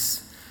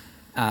place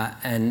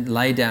and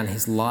lay down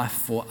his life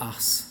for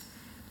us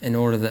in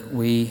order that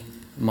we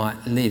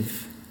might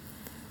live.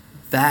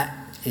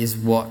 That is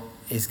what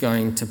is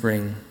going to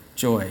bring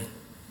joy,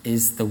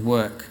 is the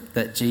work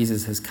that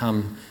Jesus has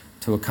come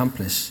to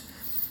accomplish.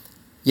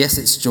 Yes,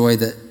 it's joy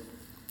that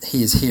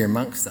he is here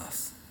amongst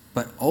us,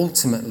 but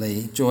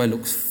ultimately joy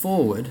looks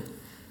forward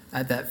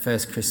at that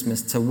first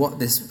Christmas to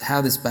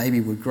how this baby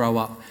would grow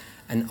up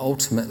and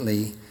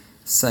ultimately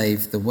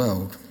save the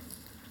world.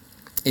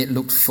 It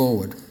looked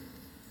forward.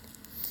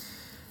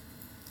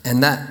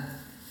 And that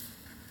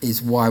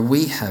is why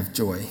we have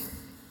joy.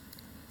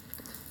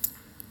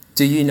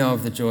 Do you know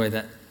of the joy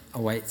that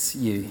awaits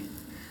you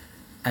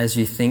as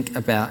you think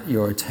about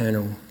your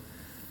eternal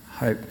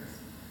hope?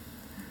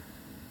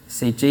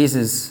 See,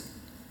 Jesus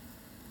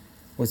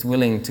was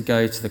willing to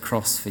go to the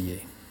cross for you.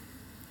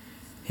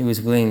 He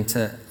was willing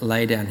to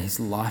lay down his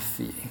life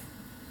for you.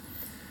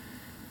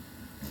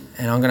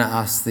 And I'm going to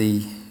ask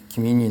the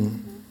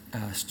communion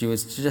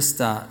stewards to just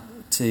start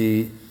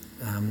to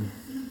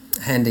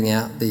handing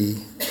out the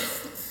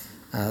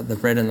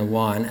bread and the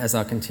wine as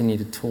I continue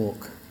to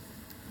talk.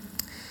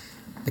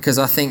 Because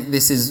I think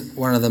this is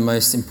one of the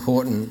most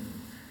important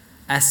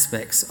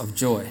aspects of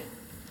joy,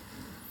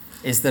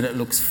 is that it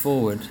looks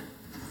forward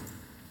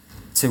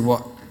to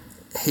what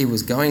he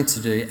was going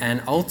to do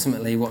and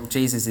ultimately what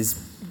Jesus is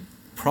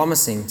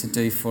promising to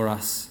do for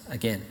us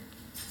again.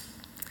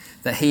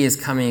 That he is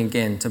coming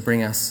again to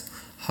bring us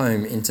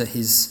home into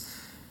his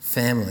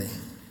family.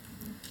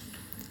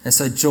 And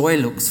so joy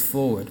looks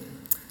forward.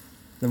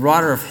 The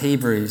writer of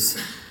Hebrews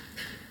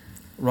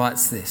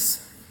writes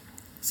this.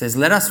 He says,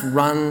 "Let us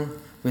run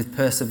with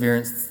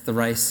perseverance the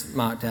race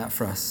marked out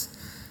for us."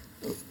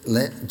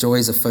 Joy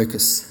is a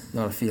focus,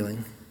 not a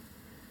feeling.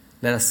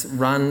 Let us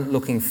run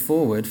looking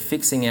forward,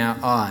 fixing our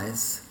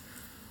eyes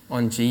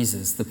on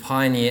Jesus, the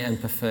pioneer and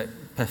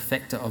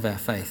perfecter of our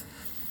faith.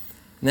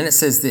 And then it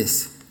says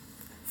this,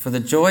 "For the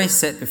joy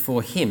set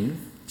before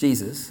him,"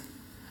 Jesus,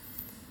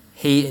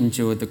 "he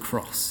endured the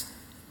cross.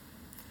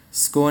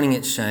 Scorning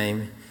its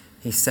shame,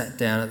 he sat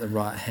down at the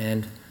right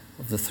hand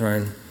of the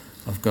throne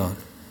of God."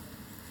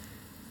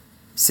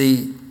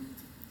 See,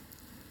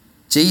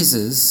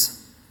 Jesus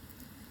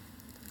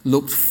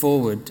looked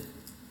forward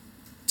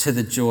to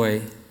the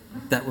joy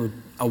that would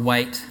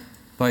await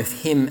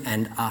both him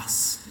and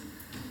us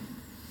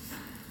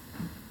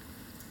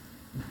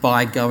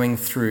by going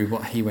through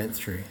what he went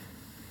through.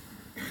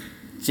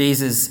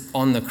 Jesus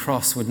on the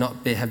cross would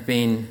not have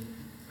been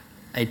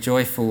a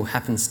joyful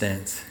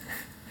happenstance.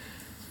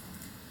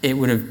 It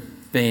would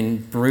have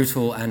been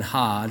brutal and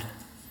hard,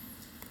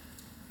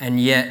 and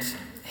yet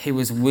he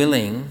was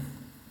willing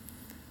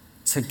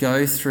to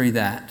go through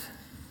that,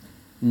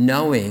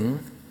 knowing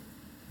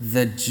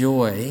the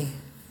joy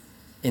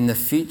in the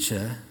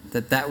future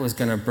that was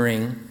going to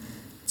bring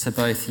to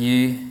both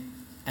you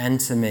and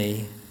to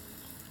me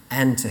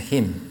and to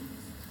him.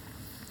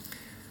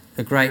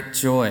 The great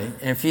joy.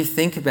 And if you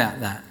think about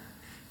that,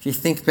 if you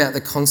think about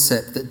the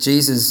concept that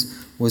Jesus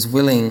was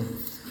willing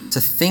to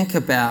think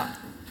about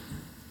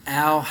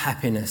our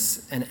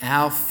happiness and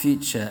our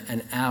future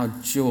and our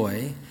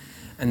joy,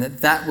 and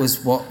that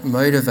was what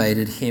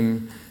motivated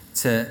him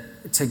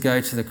to go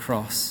to the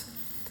cross,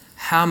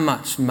 how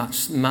much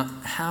must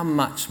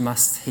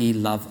he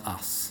love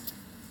us?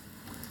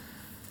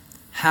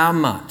 How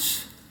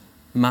much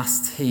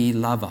must he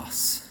love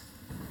us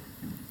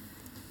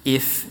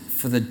if,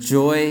 for the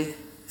joy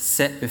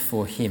set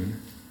before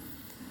him,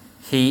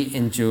 he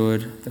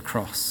endured the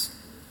cross?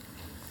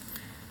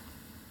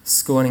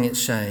 Scorning its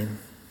shame,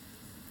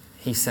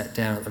 he sat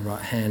down at the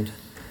right hand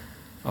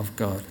of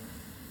God.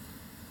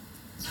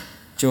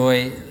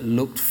 Joy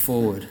looked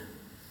forward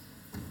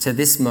to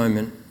this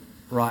moment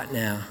right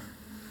now.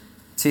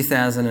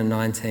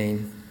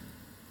 2019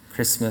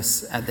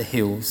 Christmas at the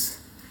Hills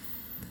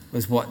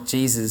was what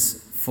Jesus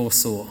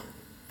foresaw.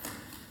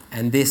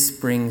 And this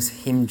brings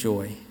him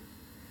joy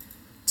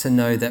to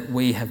know that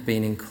we have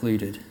been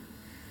included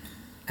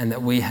and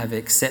that we have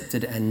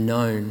accepted and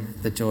known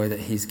the joy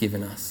that he's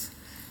given us,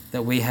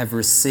 that we have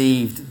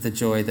received the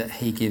joy that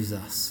he gives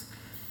us,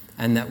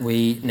 and that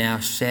we now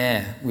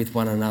share with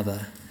one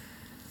another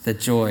the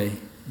joy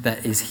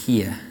that is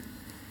here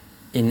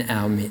in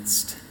our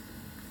midst.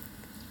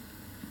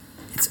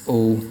 It's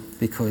all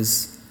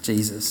because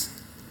Jesus.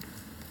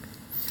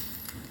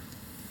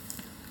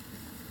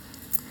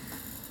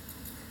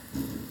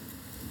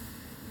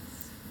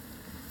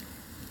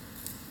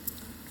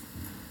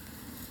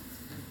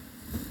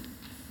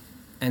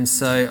 And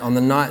so on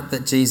the night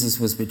that Jesus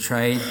was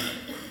betrayed,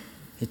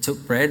 he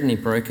took bread and he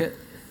broke it.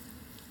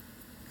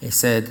 He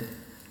said,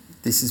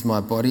 "This is my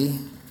body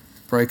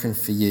broken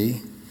for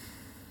you.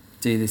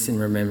 Do this in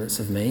remembrance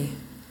of me."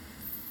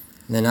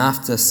 And then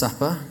after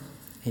supper,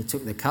 he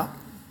took the cup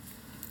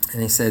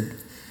and he said,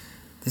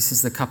 "This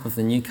is the cup of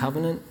the new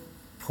covenant,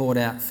 poured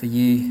out for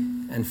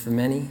you and for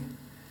many,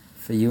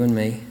 for you and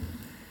me.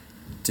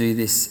 Do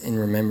this in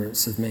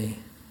remembrance of me."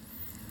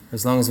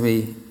 As long as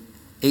we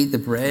eat the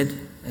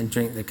bread and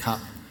drink the cup,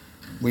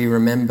 we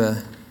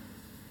remember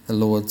the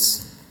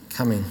Lord's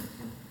coming.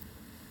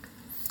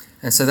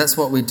 And so that's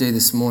what we do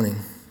this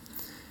morning.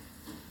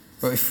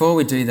 But before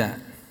we do that,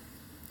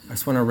 I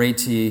just want to read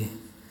to you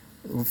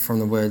from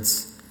the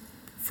words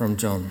from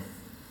John.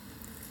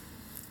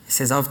 He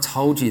says, I've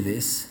told you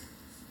this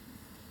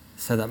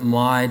so that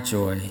my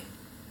joy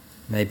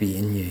may be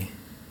in you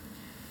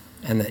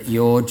and that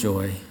your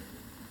joy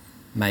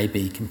may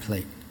be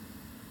complete.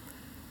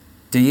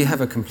 Do you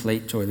have a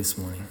complete joy this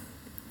morning?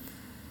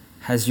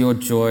 Has your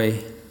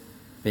joy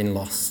been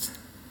lost?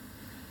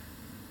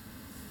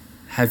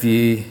 Have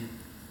you,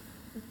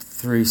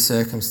 through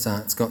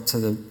circumstance, got to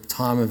the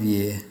time of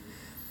year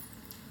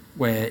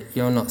where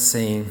you're not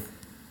seeing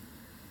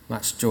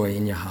much joy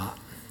in your heart?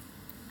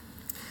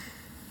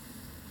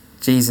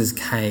 Jesus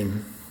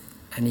came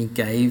and he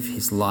gave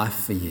his life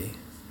for you,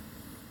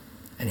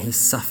 and he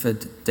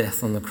suffered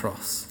death on the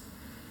cross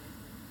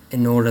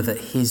in order that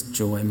his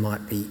joy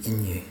might be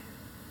in you,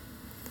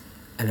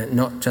 and it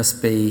not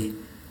just be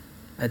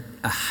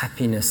a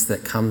happiness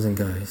that comes and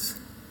goes,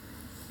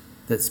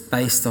 that's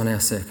based on our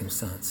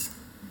circumstance,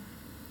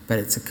 but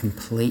it's a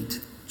complete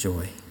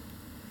joy,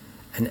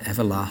 an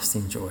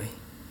everlasting joy,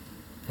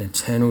 an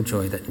eternal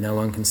joy that no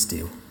one can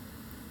steal,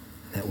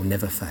 that will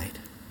never fade.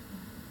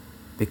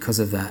 Because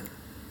of that,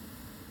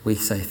 we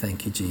say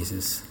thank you,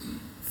 Jesus,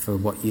 for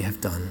what you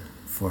have done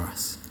for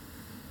us.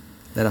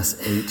 Let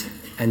us eat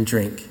and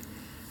drink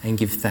and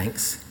give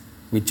thanks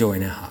with joy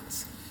in our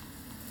hearts.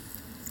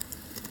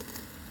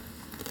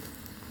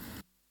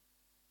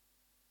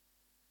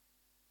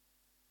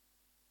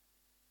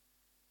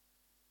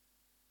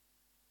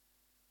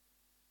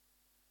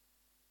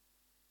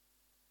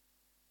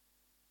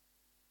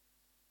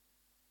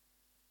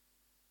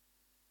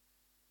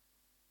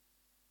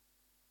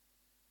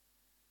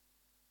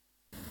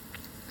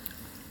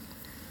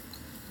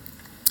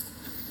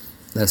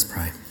 Let's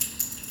pray.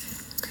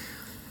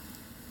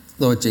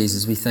 Lord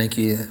Jesus, we thank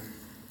you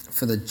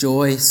for the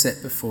joy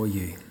set before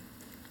you.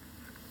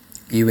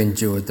 You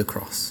endured the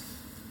cross.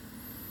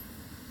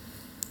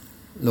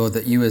 Lord,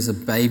 that you as a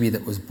baby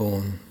that was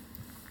born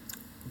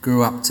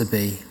grew up to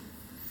be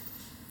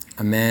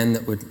a man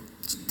that would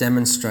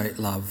demonstrate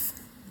love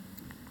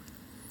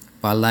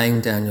by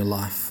laying down your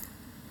life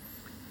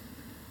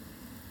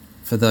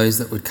for those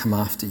that would come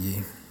after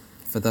you,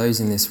 for those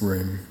in this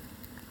room.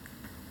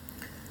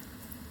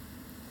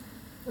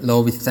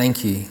 Lord, we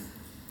thank you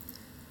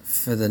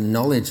for the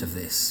knowledge of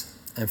this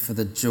and for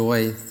the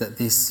joy that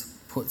this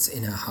puts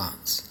in our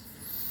hearts.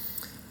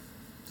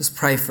 Just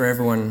pray for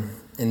everyone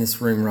in this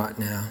room right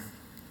now.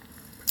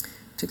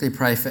 Particularly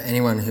pray for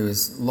anyone who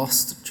has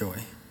lost joy,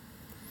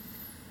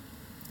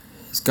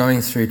 who's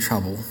going through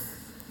trouble,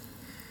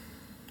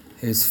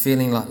 who's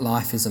feeling like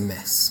life is a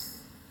mess.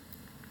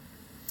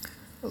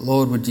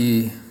 Lord, would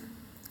you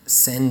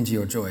send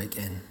your joy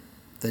again,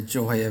 the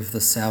joy of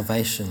the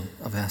salvation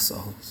of our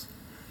souls?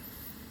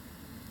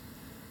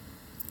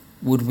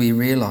 Would we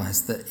realise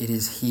that it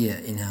is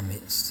here in our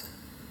midst?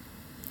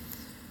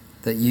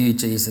 That you,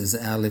 Jesus,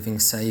 our living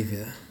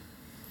Saviour,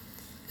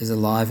 is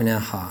alive in our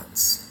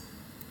hearts.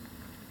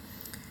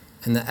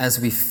 And that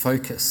as we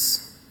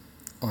focus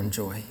on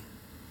joy,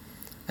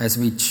 as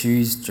we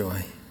choose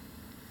joy,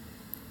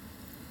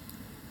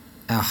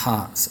 our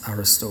hearts are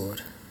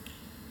restored.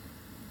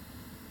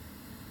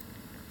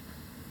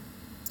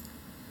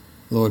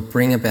 Lord,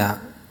 bring about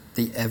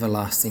the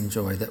everlasting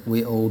joy that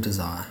we all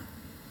desire.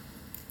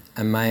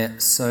 And may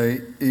it so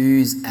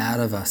ooze out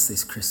of us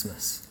this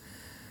Christmas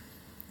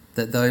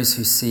that those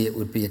who see it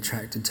would be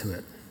attracted to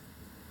it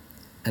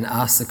and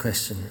ask the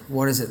question,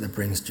 what is it that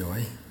brings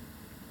joy?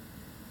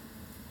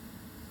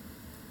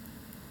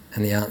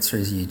 And the answer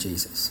is you,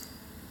 Jesus.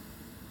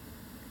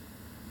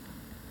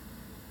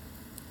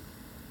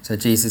 So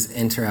Jesus,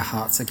 enter our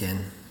hearts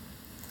again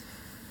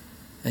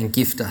and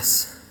gift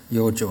us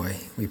your joy,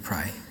 we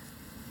pray.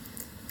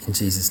 In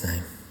Jesus'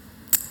 name,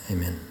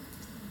 amen.